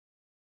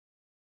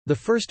The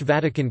First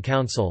Vatican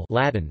Council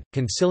Latin,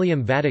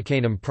 Concilium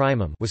Vaticanum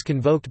Primum was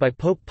convoked by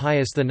Pope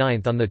Pius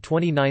IX on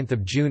 29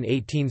 June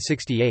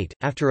 1868,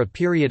 after a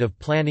period of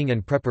planning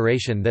and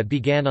preparation that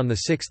began on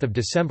 6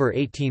 December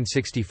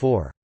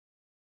 1864.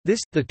 This,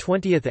 the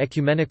 20th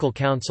Ecumenical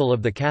Council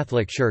of the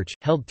Catholic Church,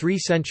 held 3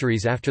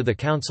 centuries after the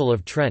Council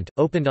of Trent,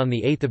 opened on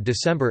 8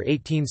 December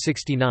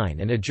 1869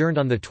 and adjourned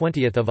on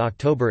 20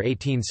 October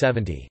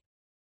 1870.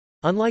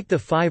 Unlike the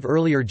 5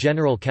 earlier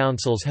general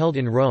councils held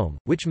in Rome,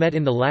 which met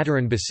in the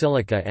Lateran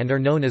Basilica and are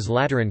known as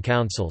Lateran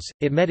Councils,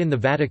 it met in the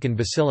Vatican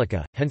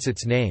Basilica, hence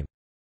its name.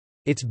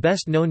 Its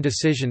best-known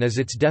decision is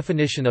its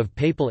definition of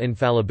papal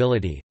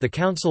infallibility. The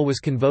council was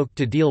convoked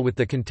to deal with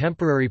the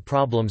contemporary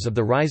problems of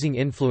the rising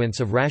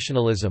influence of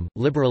rationalism,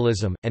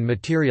 liberalism, and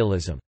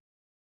materialism.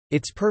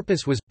 Its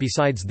purpose was,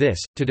 besides this,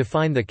 to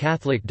define the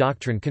Catholic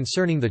doctrine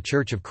concerning the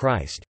Church of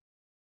Christ.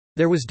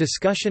 There was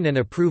discussion and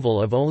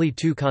approval of only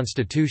 2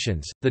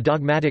 constitutions, the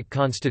Dogmatic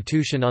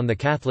Constitution on the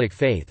Catholic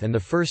Faith and the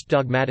First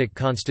Dogmatic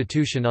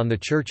Constitution on the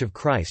Church of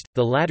Christ,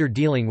 the latter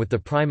dealing with the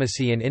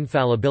primacy and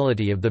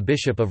infallibility of the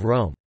Bishop of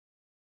Rome.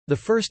 The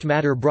first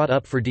matter brought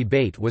up for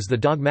debate was the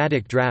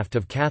dogmatic draft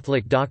of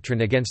Catholic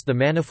doctrine against the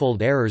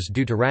manifold errors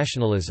due to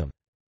rationalism.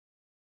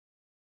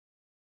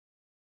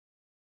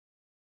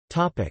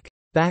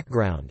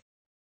 Background.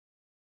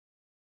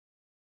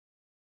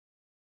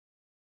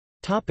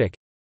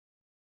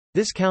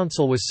 This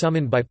council was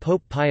summoned by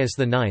Pope Pius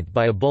IX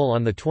by a bull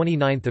on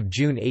 29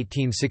 June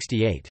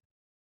 1868.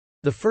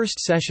 The first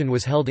session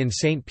was held in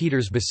St.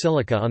 Peter's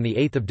Basilica on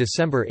 8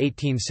 December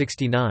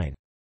 1869.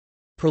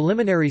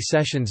 Preliminary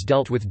sessions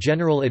dealt with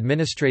general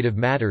administrative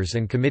matters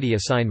and committee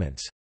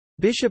assignments.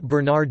 Bishop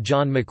Bernard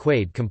John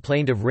McQuaid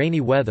complained of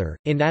rainy weather,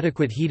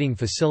 inadequate heating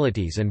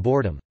facilities and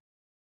boredom.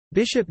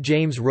 Bishop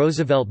James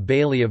Roosevelt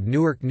Bailey of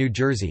Newark, New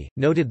Jersey,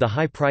 noted the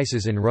high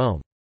prices in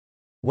Rome.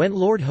 When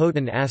Lord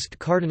Houghton asked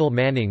Cardinal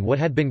Manning what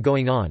had been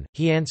going on,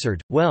 he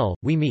answered, "Well,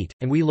 we meet,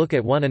 and we look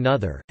at one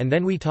another, and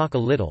then we talk a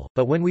little,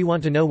 but when we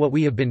want to know what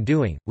we have been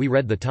doing, we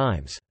read the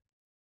Times."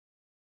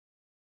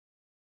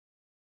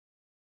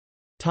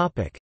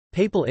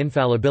 Papal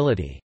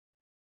infallibility.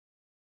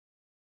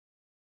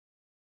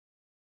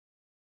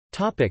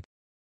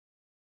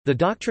 The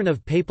doctrine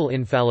of papal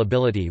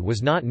infallibility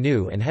was not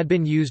new and had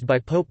been used by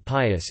Pope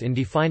Pius in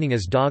defining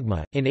as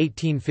dogma, in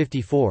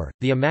 1854,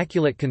 the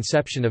Immaculate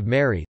Conception of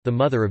Mary, the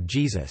Mother of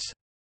Jesus.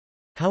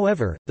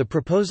 However, the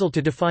proposal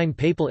to define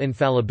papal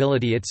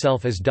infallibility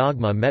itself as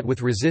dogma met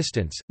with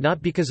resistance, not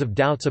because of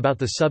doubts about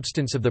the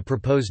substance of the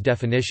proposed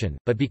definition,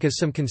 but because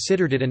some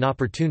considered it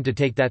inopportune to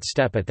take that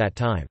step at that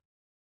time.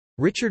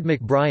 Richard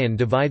McBrien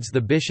divides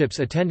the bishops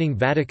attending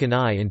Vatican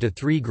I into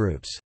 3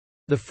 groups.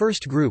 The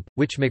first group,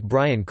 which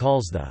McBrien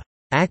calls the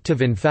active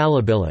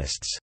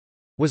infallibilists,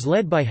 was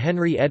led by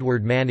Henry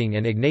Edward Manning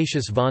and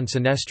Ignatius von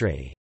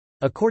Senestrate.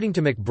 According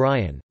to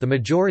McBrien, the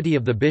majority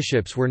of the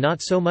bishops were not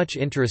so much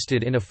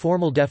interested in a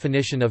formal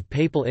definition of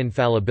papal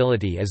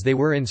infallibility as they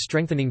were in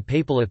strengthening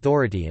papal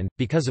authority and,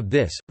 because of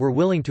this, were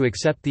willing to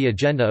accept the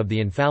agenda of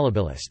the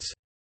infallibilists.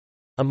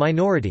 A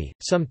minority,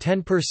 some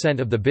 10%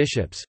 of the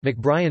bishops,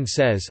 McBrien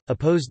says,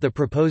 opposed the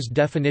proposed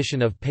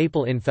definition of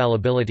papal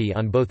infallibility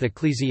on both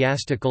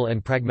ecclesiastical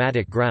and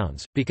pragmatic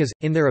grounds, because,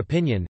 in their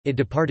opinion, it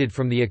departed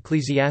from the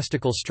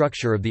ecclesiastical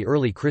structure of the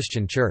early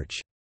Christian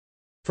Church.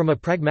 From a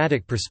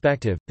pragmatic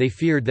perspective, they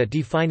feared that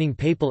defining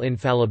papal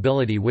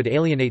infallibility would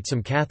alienate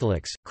some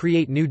Catholics,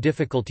 create new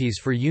difficulties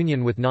for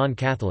union with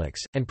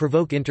non-Catholics, and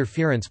provoke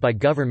interference by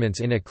governments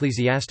in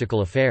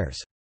ecclesiastical affairs.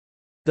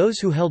 Those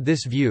who held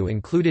this view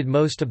included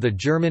most of the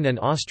German and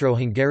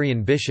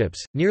Austro-Hungarian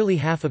bishops, nearly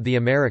half of the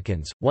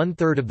Americans,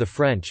 1/3 of the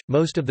French,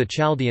 most of the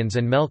Chaldeans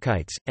and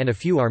Melkites, and a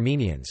few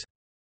Armenians.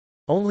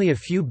 Only a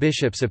few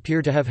bishops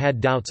appear to have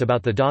had doubts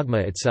about the dogma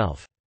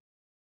itself.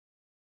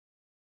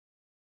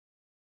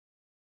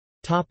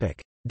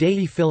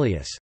 Dei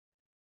Filius.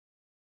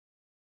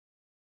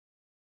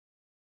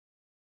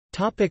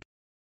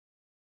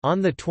 On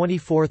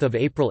 24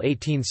 April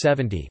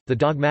 1870, the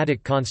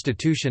dogmatic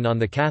constitution on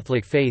the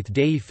Catholic faith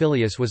Dei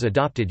Filius was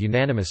adopted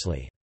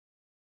unanimously.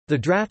 The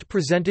draft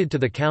presented to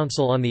the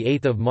Council on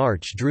 8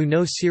 March drew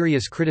no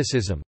serious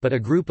criticism, but a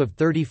group of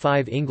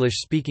 35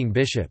 English-speaking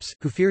bishops,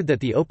 who feared that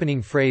the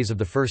opening phrase of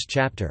the first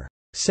chapter,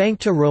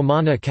 Sancta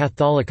Romana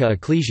Catholica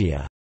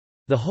Ecclesia,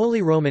 the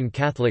Holy Roman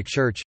Catholic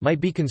Church,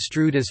 might be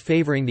construed as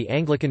favoring the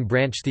Anglican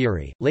branch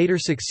theory, later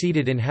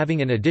succeeded in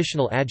having an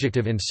additional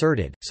adjective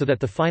inserted, so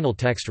that the final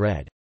text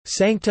read,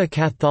 Sancta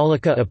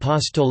Catholica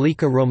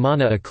Apostolica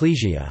Romana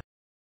Ecclesia,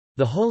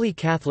 the Holy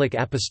Catholic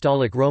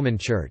Apostolic Roman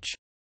Church.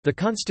 The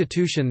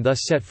Constitution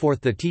thus set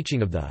forth the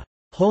teaching of the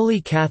Holy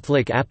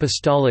Catholic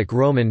Apostolic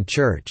Roman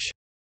Church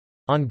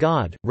on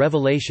God,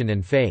 revelation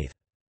and faith.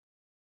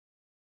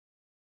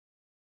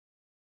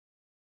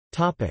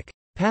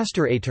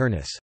 Pastor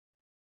Aeternus.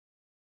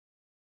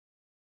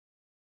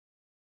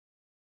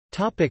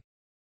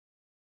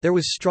 There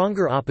was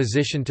stronger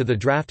opposition to the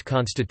draft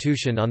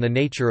constitution on the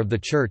nature of the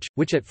Church,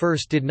 which at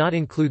first did not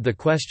include the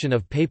question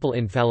of papal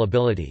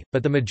infallibility,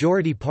 but the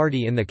majority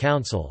party in the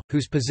council,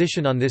 whose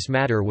position on this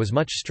matter was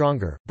much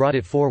stronger, brought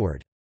it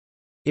forward.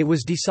 It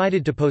was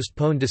decided to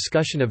postpone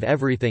discussion of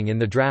everything in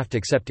the draft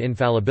except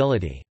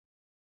infallibility.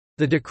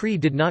 The decree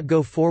did not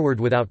go forward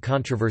without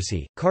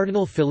controversy.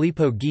 Cardinal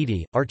Filippo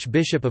Guidi,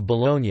 Archbishop of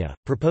Bologna,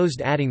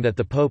 proposed adding that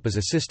the Pope is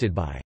assisted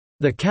by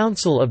the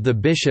Council of the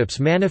Bishops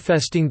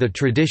manifesting the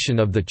tradition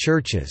of the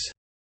Churches.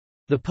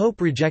 The Pope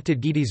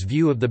rejected Guidi's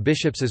view of the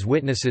bishops as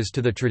witnesses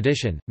to the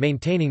tradition,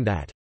 maintaining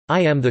that,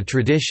 "I am the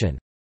tradition."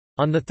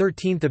 On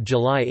 13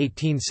 July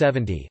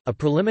 1870, a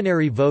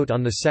preliminary vote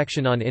on the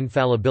section on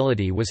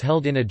infallibility was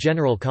held in a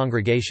general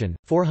congregation.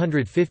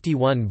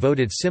 451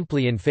 voted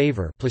simply in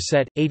favor,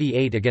 placet,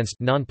 88 against,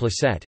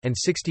 non-placet, and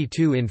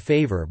 62 in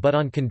favor but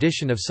on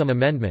condition of some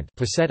amendment,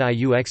 placet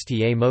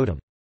iuxta modem.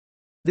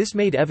 This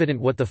made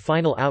evident what the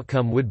final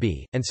outcome would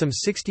be, and some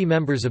 60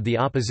 members of the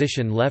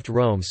opposition left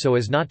Rome so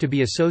as not to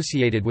be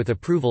associated with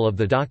approval of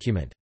the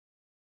document.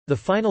 The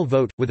final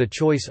vote, with a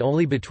choice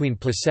only between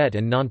placet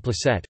and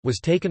non-placet, was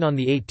taken on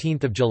 18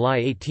 July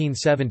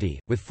 1870,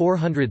 with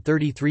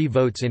 433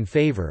 votes in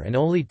favor and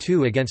only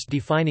 2 against,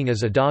 defining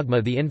as a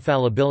dogma the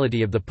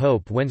infallibility of the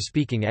Pope when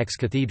speaking ex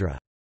cathedra.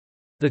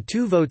 The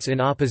 2 votes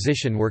in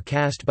opposition were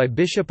cast by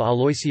Bishop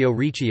Aloisio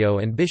Riccio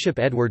and Bishop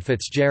Edward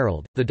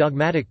Fitzgerald. The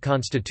dogmatic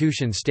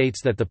constitution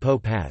states that the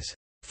Pope has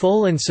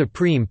full and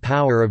supreme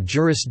power of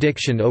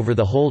jurisdiction over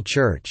the whole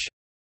Church,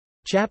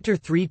 chapter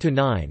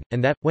 3–9,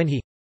 and that, when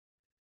he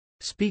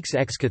speaks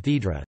ex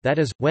cathedra, that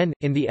is, when,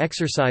 in the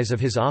exercise of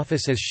his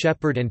office as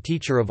shepherd and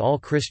teacher of all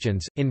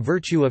Christians, in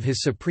virtue of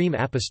his supreme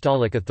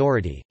apostolic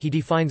authority, he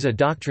defines a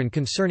doctrine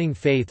concerning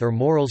faith or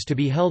morals to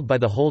be held by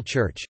the whole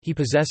Church, he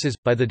possesses,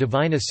 by the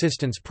divine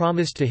assistance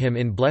promised to him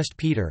in Blessed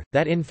Peter,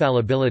 that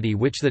infallibility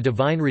which the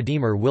divine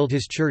Redeemer willed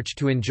his Church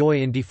to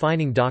enjoy in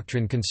defining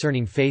doctrine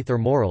concerning faith or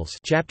morals,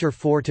 chapter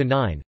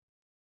 4–9.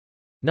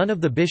 None of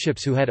the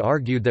bishops who had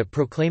argued that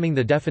proclaiming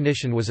the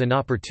definition was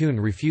inopportune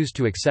refused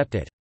to accept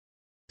it.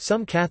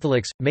 Some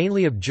Catholics,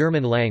 mainly of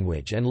German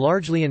language and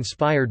largely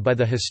inspired by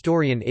the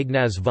historian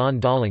Ignaz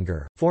von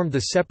Dollinger, formed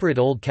the separate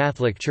Old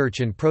Catholic Church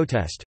in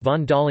protest.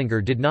 Von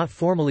Dollinger did not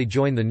formally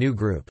join the new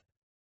group.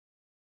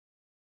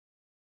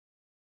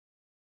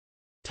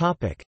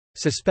 Topic: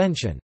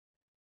 Suspension.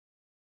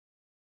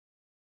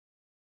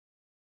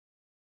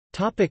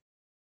 Topic: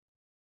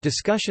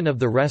 Discussion of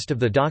the rest of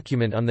the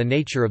document on the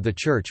nature of the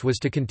Church was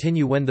to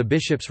continue when the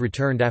bishops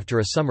returned after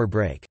a summer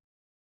break.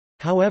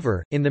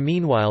 However, in the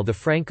meanwhile the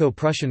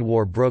Franco-Prussian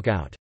War broke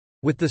out.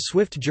 With the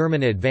swift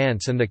German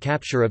advance and the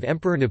capture of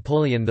Emperor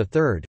Napoleon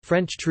III,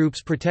 French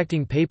troops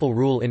protecting papal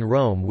rule in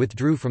Rome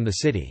withdrew from the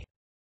city.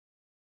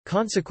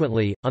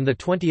 Consequently, on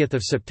 20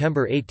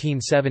 September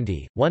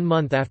 1870, 1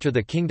 month after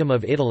the Kingdom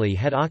of Italy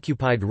had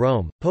occupied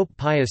Rome, Pope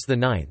Pius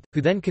IX,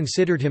 who then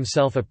considered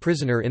himself a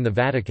prisoner in the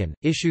Vatican,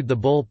 issued the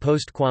bull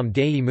Post Quam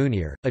Dei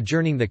Munir,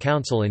 adjourning the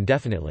council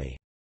indefinitely.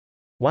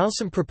 While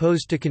some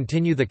proposed to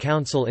continue the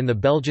council in the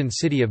Belgian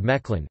city of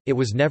Mechlin, it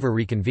was never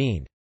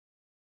reconvened.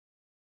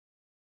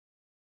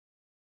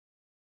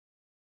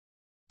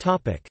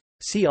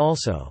 See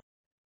also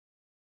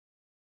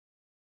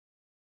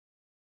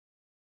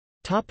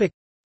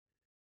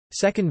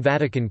Second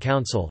Vatican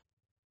Council.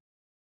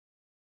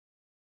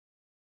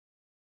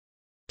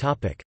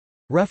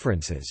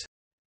 References.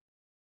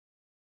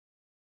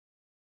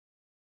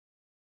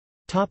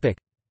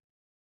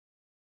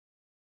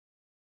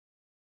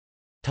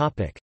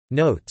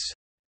 Notes.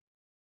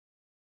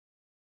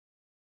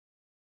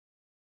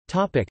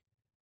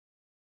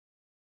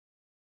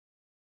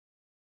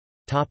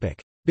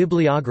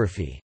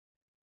 Bibliography.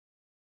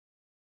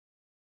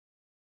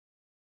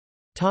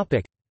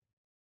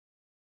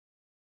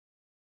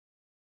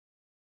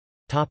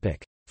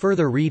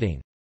 Further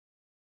reading.